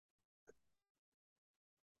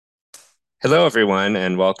Hello, everyone,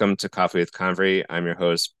 and welcome to Coffee with Convery. I'm your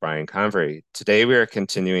host, Brian Convery. Today, we are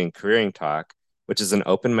continuing Careering Talk, which is an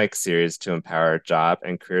open mic series to empower job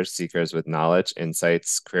and career seekers with knowledge,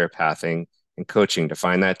 insights, career pathing, and coaching to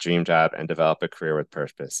find that dream job and develop a career with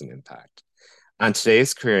purpose and impact. On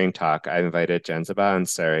today's Careering Talk, I invited Janzaba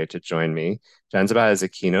Ansari to join me. Janzaba is a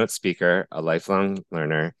keynote speaker, a lifelong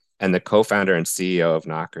learner, and the co-founder and CEO of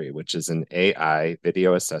Naukri, which is an AI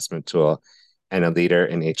video assessment tool and a leader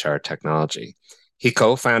in HR technology. He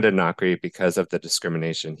co-founded Naukri because of the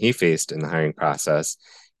discrimination he faced in the hiring process.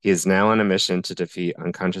 He is now on a mission to defeat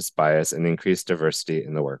unconscious bias and increase diversity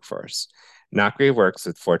in the workforce. Naukri works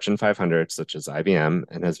with Fortune 500 such as IBM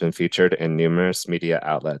and has been featured in numerous media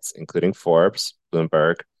outlets, including Forbes,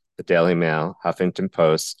 Bloomberg, the Daily Mail, Huffington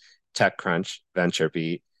Post, TechCrunch,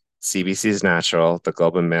 VentureBeat, CBC's Natural, the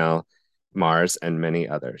Globe and Mail, Mars, and many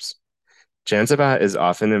others. Janzabat is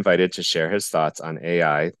often invited to share his thoughts on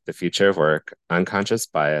AI, the future of work, unconscious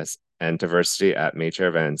bias, and diversity at major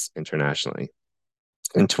events internationally.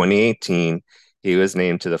 In 2018, he was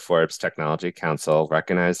named to the Forbes Technology Council,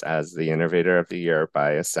 recognized as the Innovator of the Year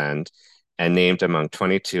by Ascend, and named among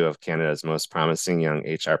 22 of Canada's most promising young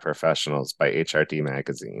HR professionals by HRD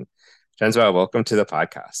Magazine. Janzabat, welcome to the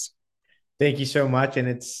podcast. Thank you so much. And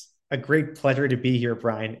it's a great pleasure to be here,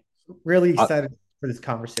 Brian. Really Uh, excited for this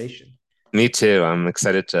conversation. Me too. I'm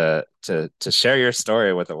excited to share your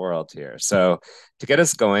story with the world here. So, to get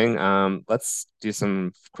us going, let's do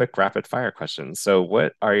some quick rapid fire questions. So,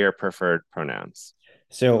 what are your preferred pronouns?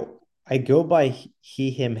 So I go by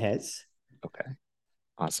he, him, his. Okay,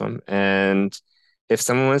 awesome. And if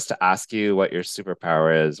someone was to ask you what your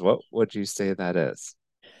superpower is, what would you say that is?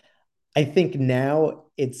 I think now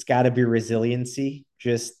it's got to be resiliency.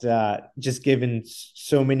 Just given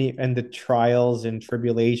so many and the trials and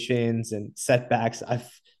tribulations and setbacks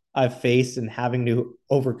I've faced and having to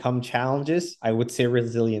overcome challenges, I would say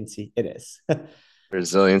resiliency. It is.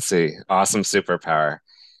 Resiliency, awesome superpower.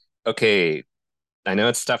 Okay, I know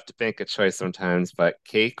it's tough to make a choice sometimes, but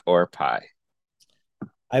cake or pie?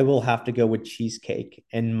 I will have to go with cheesecake.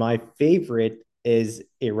 And my favorite is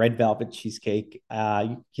a red velvet cheesecake.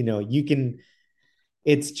 You can,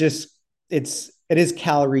 it's just, it is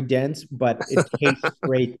calorie dense, but it tastes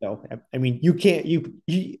great though. I mean, you can't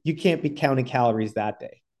be counting calories that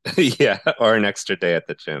day. Yeah, or an extra day at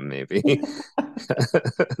the gym, maybe.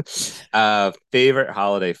 Favorite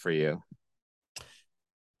holiday for you?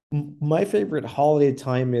 My favorite holiday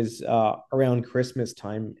time is around Christmas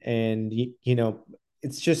time. And,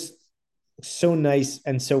 it's just so nice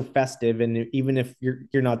and so festive. And even if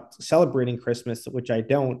you're not celebrating Christmas, which I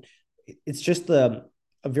don't, it's just a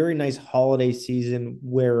very nice holiday season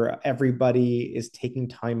where everybody is taking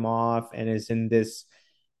time off and is in this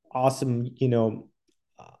awesome,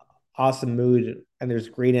 uh, awesome mood, and there's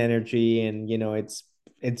great energy, and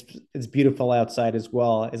it's beautiful outside as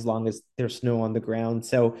well, as long as there's snow on the ground.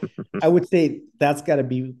 So I would say that's got to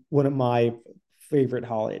be one of my favorite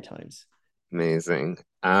holiday times. Amazing.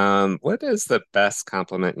 What is the best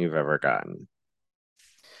compliment you've ever gotten?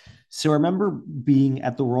 So I remember being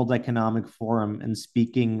at the World Economic Forum and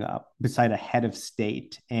speaking beside a head of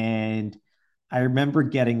state. And I remember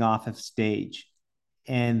getting off of stage,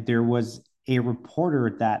 and there was a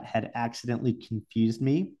reporter that had accidentally confused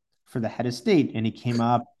me for the head of state. And he came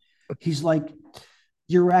up, he's like,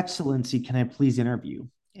 "Your Excellency, can I please interview?"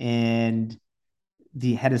 And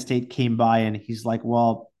the head of state came by and he's like,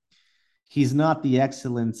 "Well, he's not the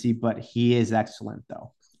Excellency, but he is excellent,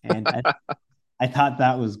 though." And I thought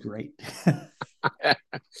that was great.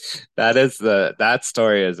 That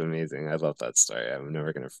story is amazing. I love that story. I'm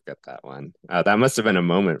never gonna forget that one. That must have been a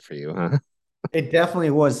moment for you, huh? It definitely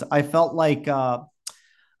was. I felt like I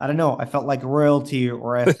don't know, I felt like royalty,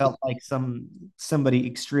 or I felt like somebody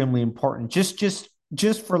extremely important. Just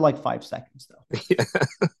for like 5 seconds though.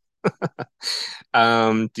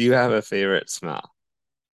 Do you have a favorite smell?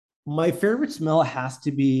 My favorite smell has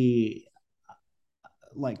to be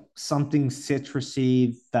like something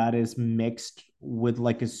citrusy that is mixed with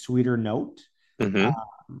like a sweeter note. Hmm.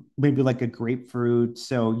 Maybe like a grapefruit.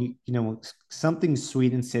 So something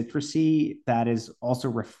sweet and citrusy that is also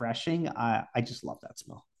refreshing. I just love that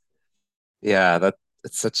smell. Yeah, that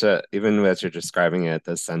it's such a even as you're describing it,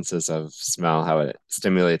 the senses of smell, how it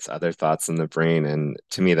stimulates other thoughts in the brain. And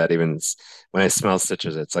to me, that even when I smell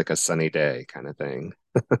citrus, it's like a sunny day kind of thing.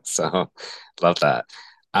 So love that.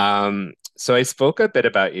 So I spoke a bit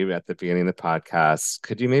about you at the beginning of the podcast.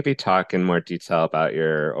 Could you maybe talk in more detail about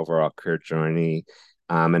your overall career journey,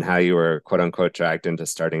 and how you were quote unquote dragged into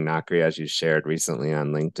starting Naukri as you shared recently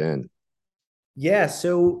on LinkedIn? Yeah,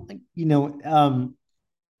 so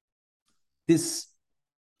this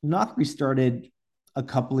Naukri started a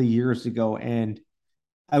couple of years ago, and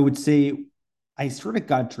I would say I sort of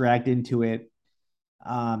got dragged into it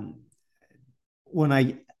um, when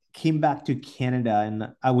I came back to Canada,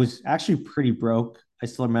 and I was actually pretty broke. I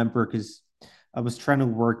still remember because I was trying to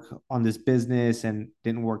work on this business and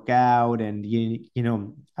didn't work out, and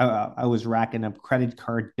I was racking up credit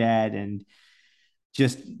card debt and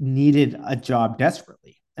just needed a job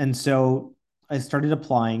desperately. And so I started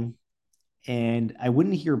applying, and I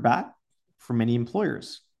wouldn't hear back from many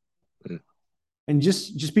employers, Mm. and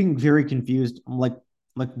just being very confused. I'm like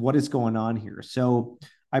what is going on here? So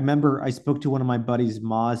I remember I spoke to one of my buddies,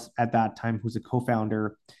 Maz, at that time, who's a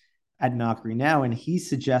co-founder at Naukri now, and he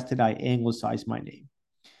suggested I anglicize my name.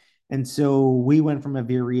 And so we went from a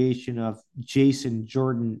variation of Jason,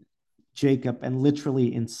 Jordan, Jacob, and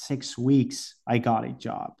literally in 6 weeks, I got a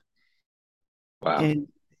job. Wow. And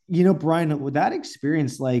Brian, with that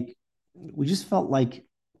experience, like we just felt like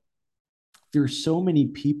there's so many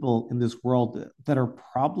people in this world that are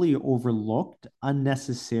probably overlooked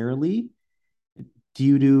unnecessarily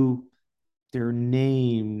due to their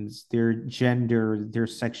names, their gender, their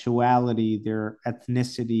sexuality, their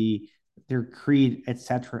ethnicity, their creed,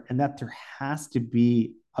 etc., and that there has to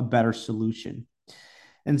be a better solution.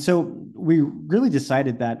 And so we really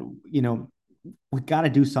decided that, we got to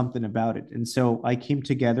do something about it. And so I came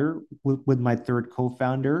together with my third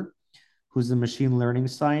co-founder, who's a machine learning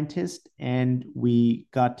scientist, and we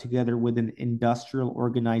got together with an industrial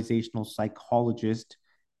organizational psychologist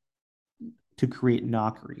to create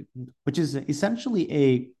Naukri, which is essentially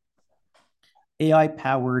a AI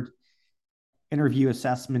powered interview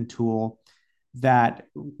assessment tool that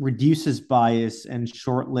reduces bias and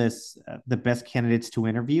shortlists the best candidates to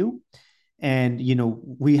interview. And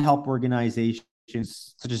we help organizations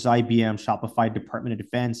such as IBM, Shopify, Department of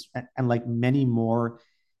Defense, and like many more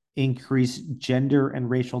increase gender and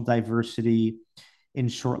racial diversity in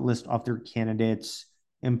shortlist of their candidates,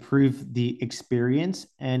 improve the experience,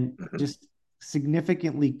 and Mhm. just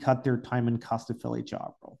significantly cut their time and cost to fill a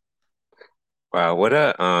job role. Wow, what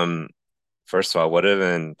a first of all, what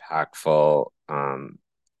an impactful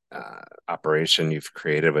operation you've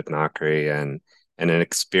created with Naukri, and an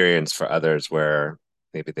experience for others where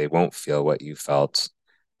maybe they won't feel what you felt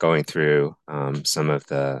going through some of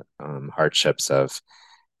the hardships of,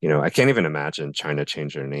 I can't even imagine trying to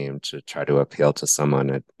change your name to try to appeal to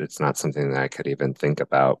someone. It's not something that I could even think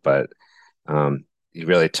about, but you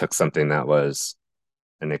really took something that was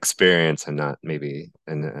an experience and not maybe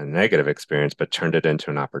a negative experience, but turned it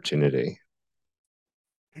into an opportunity.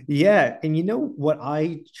 Yeah, and what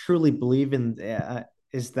I truly believe in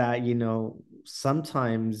is that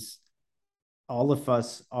sometimes all of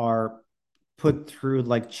us are put through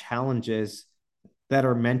like challenges that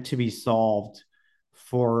are meant to be solved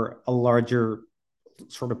for a larger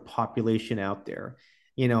sort of population out there.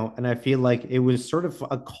 And I feel like it was sort of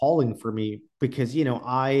a calling for me because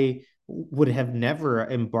I would have never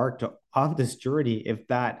embarked on this journey if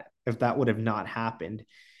that would have not happened.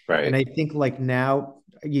 And Right. I think like now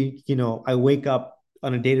I wake up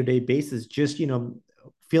on a day-to-day basis just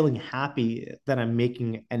feeling happy that I'm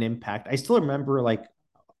making an impact. I still remember like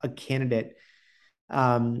a candidate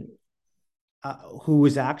um who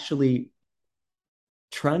was actually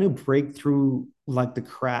trying to break through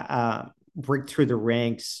the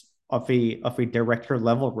ranks of a director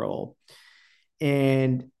level role,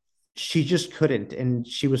 and she just couldn't. And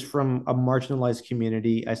she was from a marginalized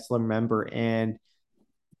community, I still remember. And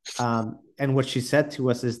what she said to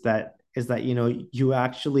us is that you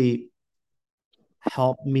actually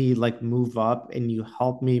help me like move up, and you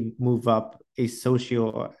help me move up a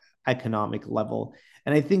socio-economic level.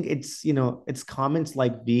 And I think it's comments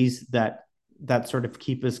like these that sort of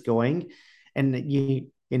keep us going. And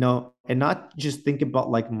and not just think about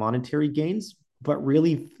like monetary gains, but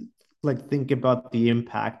really like think about the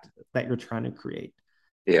impact that you're trying to create.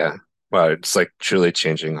 Yeah. Wow, it's like truly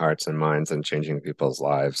changing hearts and minds and changing people's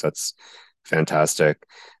lives. That's fantastic.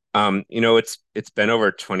 It's been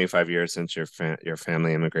over 25 years since your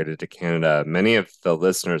family immigrated to Canada. Many of the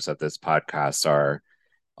listeners of this podcast are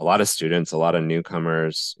a lot of students, a lot of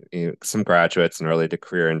newcomers, some graduates and early to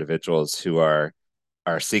career individuals who are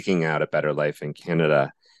seeking out a better life in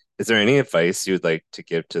Canada. Is there any advice you'd like to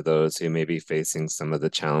give to those who may be facing some of the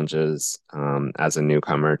challenges as a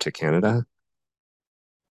newcomer to Canada?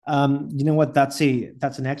 You know what? That's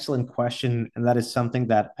an excellent question, and that is something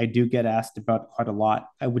that I do get asked about quite a lot.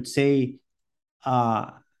 I would say,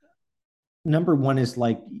 uh, number one is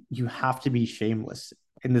like you have to be shameless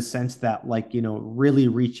in the sense that like really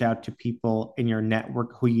reach out to people in your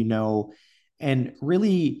network who and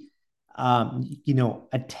really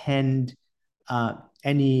attend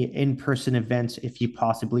any in-person events if you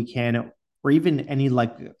possibly can, or even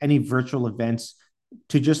any virtual events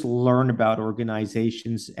to just learn about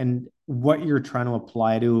organizations and what you're trying to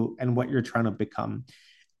apply to and what you're trying to become.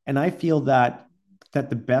 And I feel that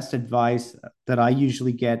the best advice that I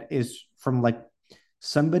usually get is from like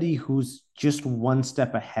somebody who's just one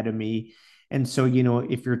step ahead of me. And so,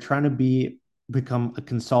 if you're trying to become a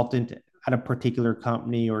consultant at a particular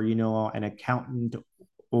company, or an accountant,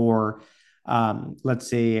 or let's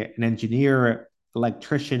say an engineer,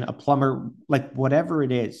 electrician, a plumber, like whatever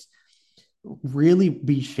it is, really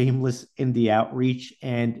be shameless in the outreach,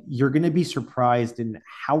 and you're going to be surprised in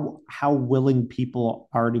how willing people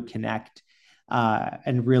are to connect,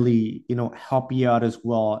 and really help you out as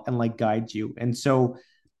well, and like guide you. And so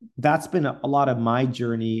that's been a lot of my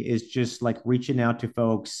journey, is just like reaching out to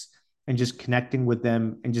folks and just connecting with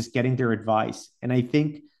them and just getting their advice. And I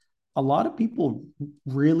think a lot of people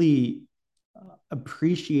really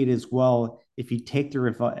appreciate as well if you take their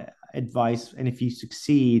advice, and if you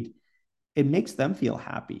succeed, it makes them feel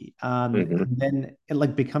happy. Hmm. And then it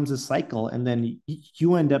like becomes a cycle, and then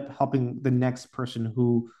you end up helping the next person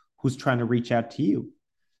who's trying to reach out to you.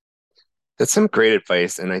 That's some great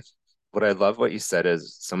advice. And what I love what you said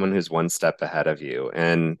is someone who's one step ahead of you.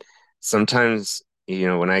 And sometimes,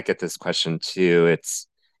 when I get this question too, it's,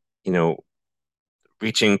 you know,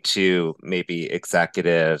 reaching to maybe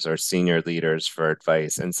executives or senior leaders for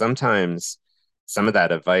advice. And sometimes some of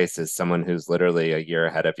that advice is someone who's literally a year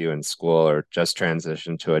ahead of you in school or just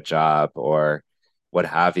transitioned to a job or what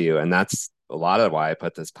have you. And that's a lot of why I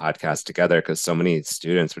put this podcast together, because so many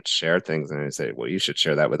students would share things and I say, well, you should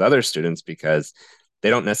share that with other students, because they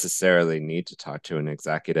don't necessarily need to talk to an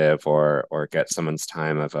executive or get someone's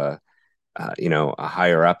time of a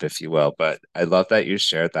higher up, if you will. But I love that you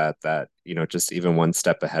shared that, just even one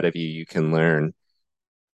step ahead of you, you can learn,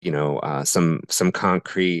 some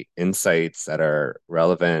concrete insights that are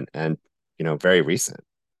relevant and, very recent,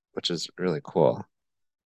 which is really cool.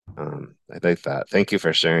 I like that. Thank you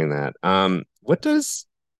for sharing that. What does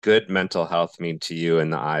good mental health mean to you in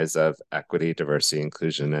the eyes of equity, diversity,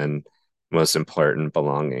 inclusion, and most important,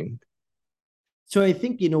 belonging? So I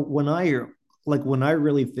think, when I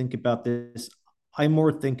really think about this, I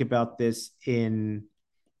more think about this in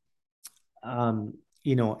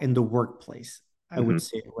the workplace, I Hmm. would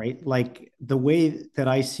say, right? Like the way that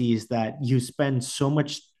I see is that you spend so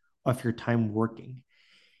much of your time working.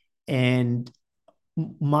 And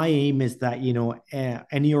my aim is that,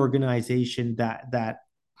 any organization that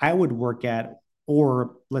I would work at,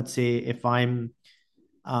 or let's say if I'm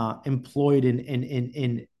employed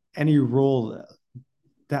in any role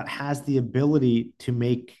that has the ability to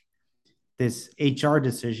make this HR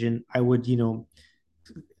decision, I would,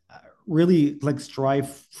 really like strive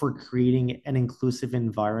for creating an inclusive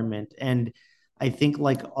environment. And I think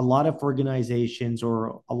like a lot of organizations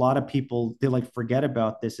or a lot of people, they like forget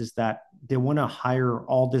about this, is that they want to hire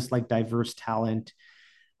all this like diverse talent.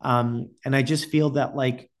 And I just feel that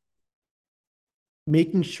like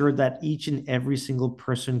making sure that each and every single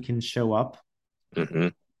person can show up Hmm.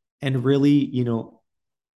 and really,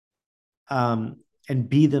 um, and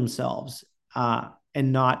be themselves,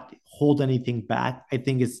 and not hold anything back, I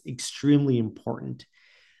think is extremely important.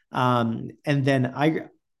 And then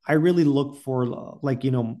I really look for like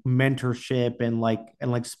mentorship and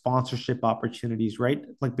like sponsorship opportunities, right?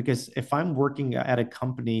 Like because if I'm working at a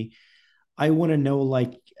company, I want to know,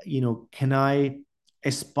 like, can I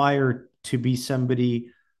aspire to be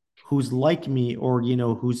somebody who's like me, or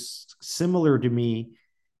who's similar to me,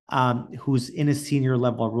 who's in a senior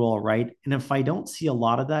level role, right? And if I don't see a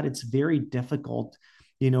lot of that, it's very difficult,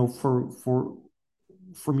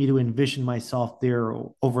 for me to envision myself there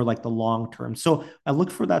over like the long term. So I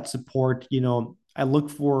look for that support. I look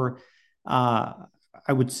for, uh,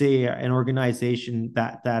 I would say, an organization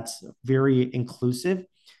that's very inclusive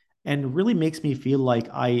and really makes me feel like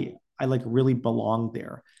I like really belong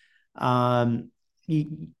there. Um,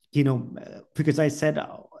 because I said,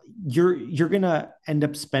 you're gonna end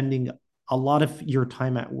up spending a lot of your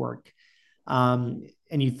time at work, and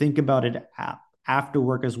you think about it after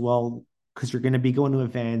work as well, because you're going to be going to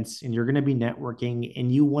events and you're going to be networking,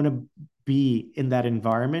 and you want to be in that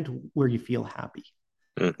environment where you feel happy.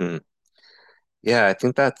 Hmm. Yeah, I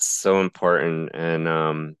think that's so important. And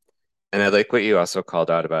I like what you also called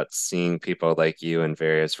out about seeing people like you in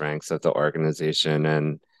various ranks of the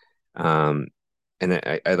organization. Um,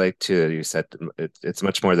 and I like too, you said it's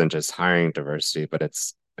much more than just hiring diversity, but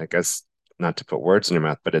it's, I guess, not to put words in your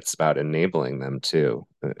mouth, but it's about enabling them too,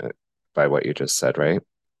 by what you just said, right?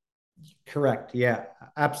 Correct. Yeah,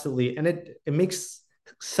 absolutely. And it makes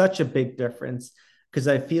such a big difference, because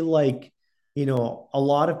I feel like a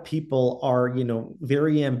lot of people are,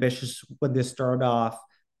 very ambitious when they start off,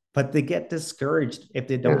 but they get discouraged if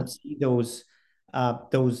they Yeah. don't see those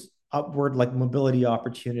upward like mobility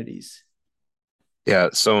opportunities. Yeah,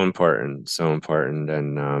 so important, so important.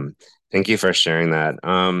 And thank you for sharing that.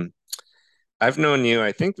 I've known you,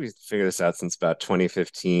 I think we figured this out since about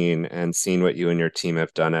 2015 and seen what you and your team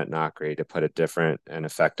have done at Knockry to put a different and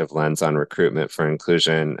effective lens on recruitment for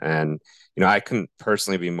inclusion. And, I couldn't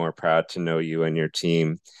personally be more proud to know you and your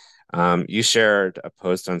team. You shared a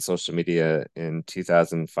post on social media in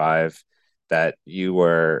 2005 that you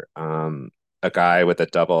were a guy with a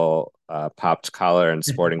double popped collar and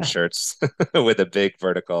sporting shirts with a big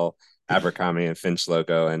vertical Abercrombie and Finch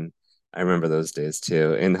logo. And I remember those days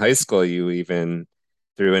too. In high school, you even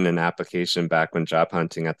threw in an application back when job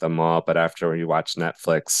hunting at the mall, but after you watched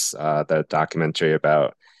Netflix, the documentary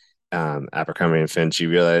about Abercrombie and Finch, you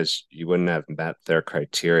realized you wouldn't have met their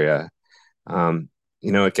criteria. Um,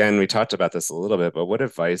 again, we talked about this a little bit, but what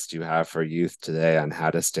advice do you have for youth today on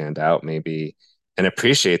how to stand out, maybe, and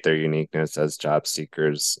appreciate their uniqueness as job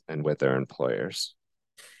seekers and with their employers?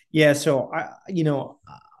 Yeah, so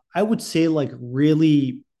I would say like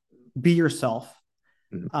really be yourself.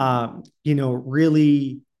 Mhm.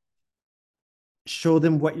 Really show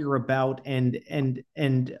them what you're about,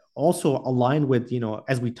 and also align with,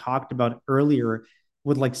 as we talked about earlier,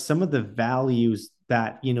 with like some of the values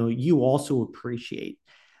that you also appreciate.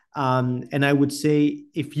 And I would say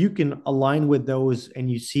if you can align with those and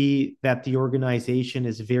you see that the organization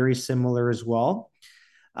is very similar as well,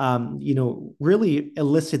 really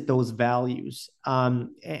elicit those values. And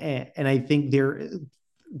I think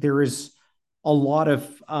there is a lot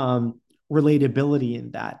of relatability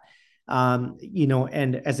in that.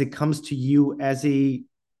 And as it comes to you as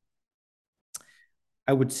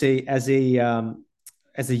I would say as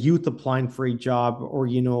a youth applying for a job, or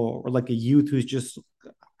or like a youth who's just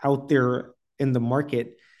out there in the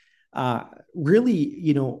market,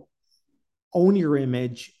 really, own your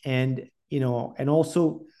image, and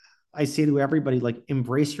also I say to everybody, like,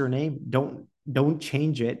 embrace your name, don't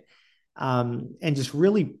change it, and just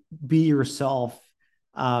really be yourself,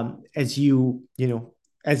 as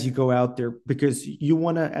as you go out there, because you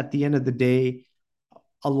want to, at the end of the day,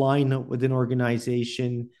 align with an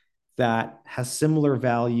organization that has similar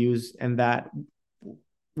values, and that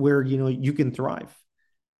where you can thrive.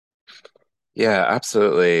 Yeah,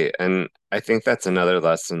 absolutely. And I think that's another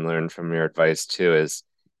lesson learned from your advice too, is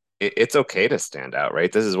it's okay to stand out,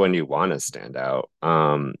 right? This is when you want to stand out,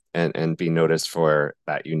 and be noticed for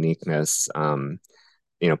that uniqueness.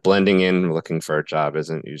 Blending in, looking for a job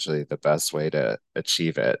isn't usually the best way to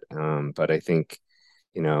achieve it. But I think,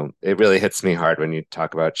 it really hits me hard when you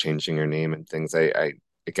talk about changing your name and things. I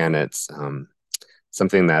again, it's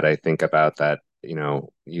something that I think about that,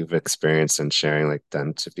 you've experienced and sharing like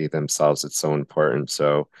them to be themselves. It's so important.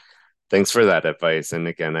 So thanks for that advice. And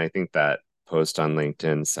again, I think that post on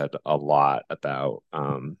LinkedIn said a lot about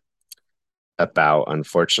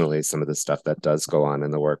unfortunately some of the stuff that does go on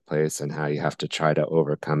in the workplace and how you have to try to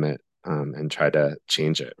overcome it, and try to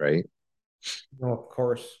change it, right? No, of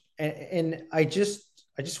course. And I just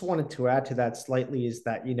wanted to add to that slightly, is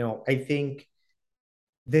that, I think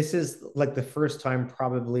this is like the first time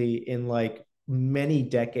probably in like many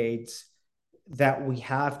decades that we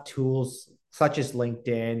have tools such as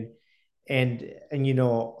LinkedIn, and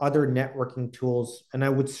other networking tools. And I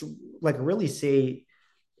would like really say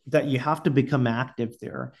that you have to become active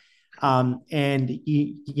there. And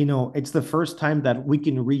it's the first time that we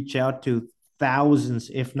can reach out to thousands,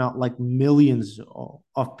 if not like millions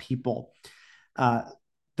of people, uh,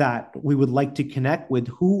 that we would like to connect with,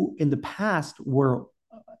 who in the past were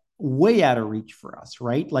way out of reach for us,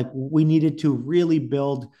 right? Like, we needed to really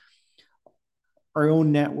build our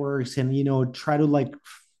own networks, and try to like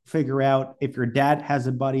figure out if your dad has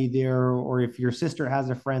a buddy there, or if your sister has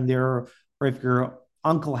a friend there, or if your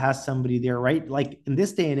uncle has somebody there, right? Like, in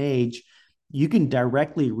this day and age, you can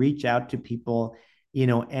directly reach out to people,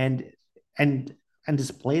 and and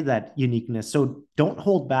display that uniqueness. So don't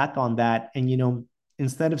hold back on that. And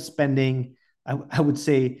instead of spending, I would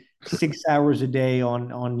say, 6 hours a day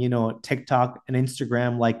on TikTok and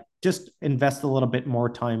Instagram, like, just invest a little bit more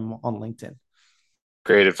time on LinkedIn.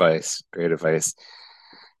 Great advice. Great advice.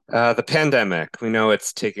 The pandemic, we know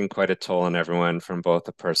it's taken quite a toll on everyone from both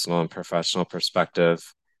a personal and professional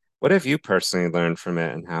perspective. What have you personally learned from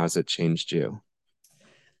it, and how has it changed you?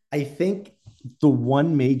 I think the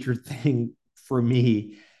one major thing for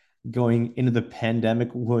me going into the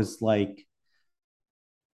pandemic was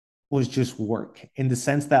just work, in the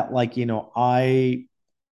sense that, like, I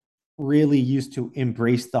really used to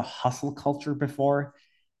embrace the hustle culture before.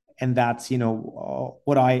 And that's,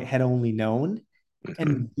 what I had only known. Hmm.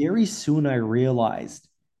 And very soon I realized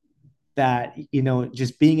that,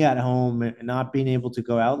 just being at home and not being able to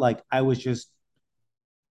go out, like I was just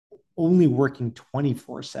only working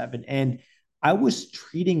 24/7. And I was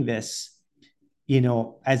treating this,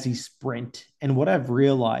 as a sprint. And what I've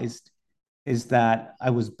realized is that I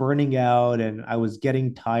was burning out and I was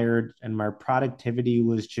getting tired and my productivity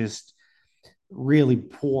was just really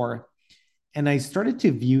poor. And I started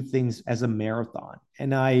to view things as a marathon.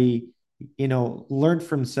 And I, learned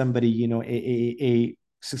from somebody, a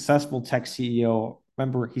successful tech CEO.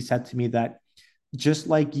 Remember, he said to me that just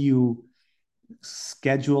like you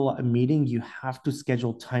schedule a meeting, you have to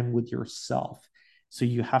schedule time with yourself. So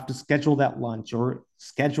you have to schedule that lunch or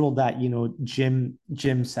schedule that,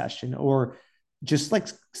 gym session, or just like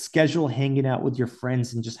schedule hanging out with your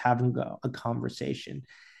friends and just having a conversation.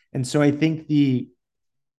 And so I think the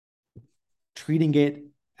treating it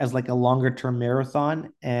as like a longer term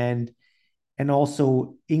marathon, and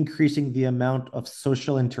also increasing the amount of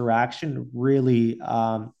social interaction really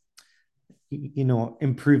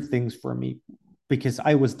improve things for me, because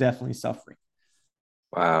I was definitely suffering.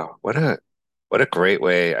 Wow, what a great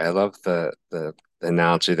way. I love the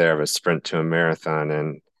analogy there of a sprint to a marathon.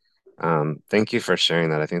 And thank you for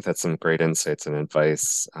sharing that. I think that's some great insights and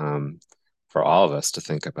advice for all of us to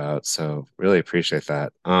think about. So really appreciate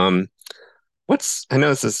that. I know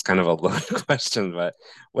this is kind of a loaded question, but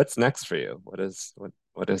what's next for you? What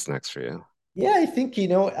is next for you? Yeah, I think,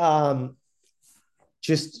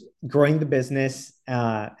 just growing the business,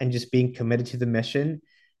 and just being committed to the mission.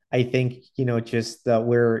 I think, just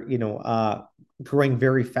we're, growing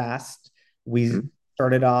very fast. We Mhm.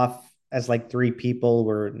 started off as like three people.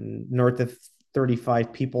 We're north of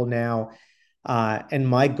 35 people now. And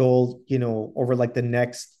my goal, over like the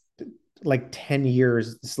next like 10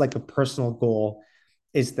 years, it's like a personal goal,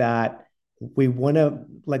 is that we want to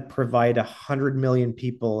like provide 100 million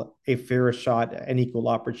people a fair shot and equal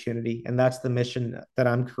opportunity. And that's the mission that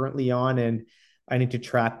I'm currently on. And I need to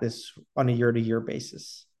track this on a year-to-year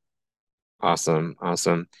basis. Awesome,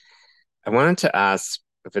 awesome. I wanted to ask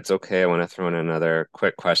if it's okay. I want to throw in another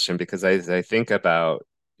quick question because I think about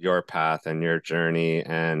your path and your journey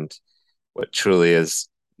and what truly is,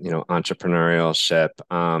 entrepreneurship.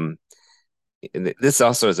 This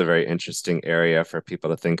also is a very interesting area for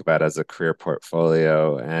people to think about as a career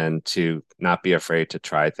portfolio and to not be afraid to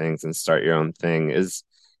try things and start your own thing. Is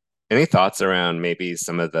any thoughts around maybe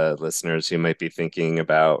some of the listeners who might be thinking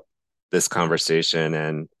about this conversation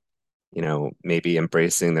and, maybe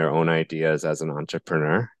embracing their own ideas as an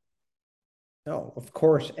entrepreneur? No, of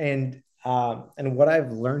course. And what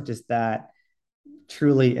I've learned is that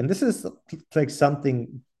truly, and this is like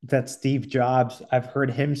something that Steve Jobs, I've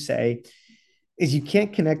heard him say, is you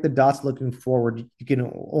can't connect the dots looking forward. You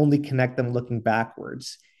can only connect them looking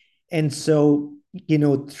backwards. And so,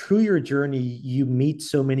 through your journey, you meet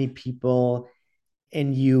so many people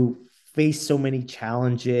and you face so many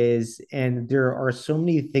challenges, and there are so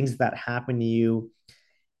many things that happen to you.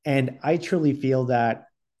 And I truly feel that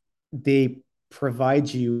they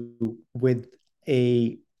provide you with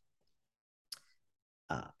a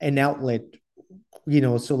an outlet,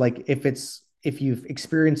 so like if you've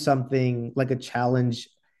experienced something like a challenge,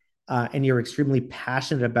 and you're extremely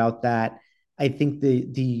passionate about that, I think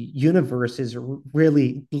the universe is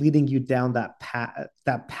really leading you down that path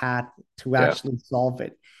to Yeah, actually solve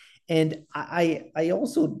it. And I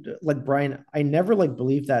also, like Brian, I never like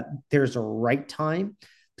believe that there's a right time,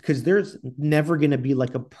 because there's never going to be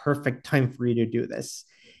like a perfect time for you to do this.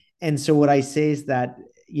 And so what I say is that,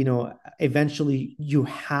 eventually you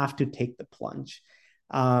have to take the plunge,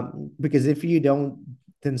 because if you don't,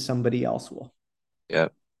 then somebody else will. yeah.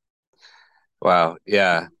 Wow.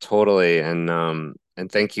 Yeah, totally. And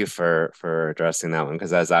thank you for addressing that one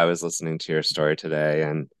because as I was listening to your story today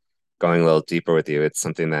and going a little deeper with you, it's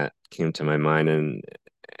something that came to my mind and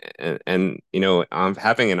having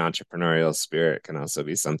an entrepreneurial spirit can also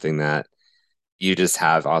be something that you just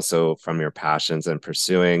have also from your passions and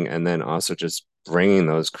pursuing, and then also just bringing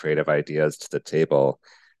those creative ideas to the table.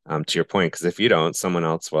 To your point, because if you don't, someone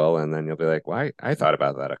else will, and then you'll be like, "Why? I thought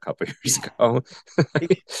about that a couple years ago, but I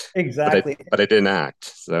Exactly. but I didn't act."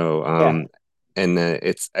 So, Yeah. and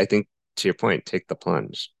I think to your point, take the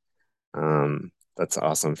plunge. That's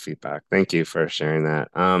awesome feedback. Thank you for sharing that.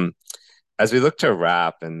 As we look to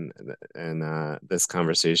wrap and this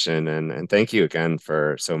conversation, and thank you again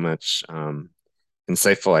for so much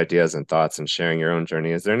insightful ideas and thoughts and sharing your own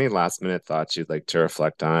journey. Is there any last minute thoughts you'd like to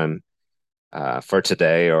reflect on for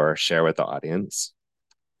today or share with the audience?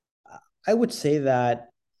 I would say that,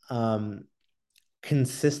 um,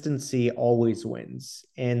 consistency always wins.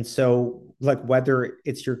 And so, like, whether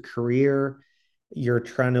it's your career, you're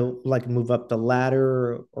trying to like move up the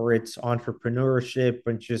ladder, or it's entrepreneurship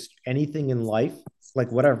and just anything in life,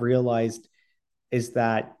 like what I've realized is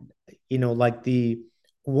that, like the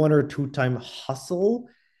 1 or 2 time hustle,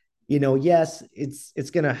 yes,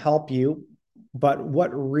 it's going to help you, but what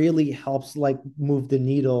really helps like move the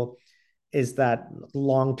needle is that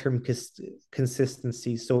long-term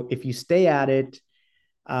consistency. So if you stay at it,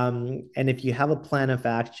 and if you have a plan of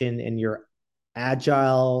action and you're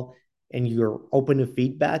agile and you're open to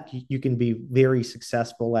feedback, you can be very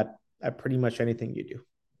successful at pretty much anything you do.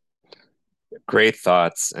 Great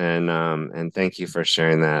thoughts, and thank you for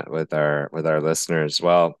sharing that with our listeners.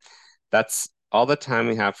 Well, that's all the time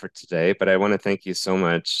we have for today, but I want to thank you so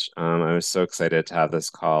much. I was so excited to have this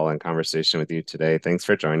call and conversation with you today. Thanks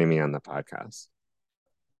for joining me on the podcast.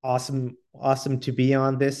 Awesome to be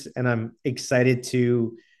on this, and I'm excited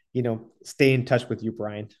to, stay in touch with you,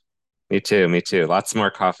 Brian. Me too, me too. Lots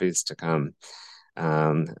more coffees to come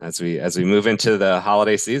as we move into the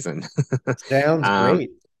holiday season. Sounds um, great.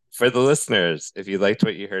 for the listeners, if you liked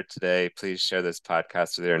what you heard today, please share this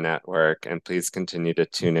podcast with your network and please continue to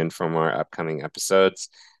tune in for more upcoming episodes.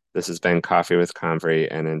 This has been Coffee with Convery,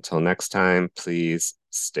 and until next time, please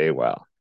stay well.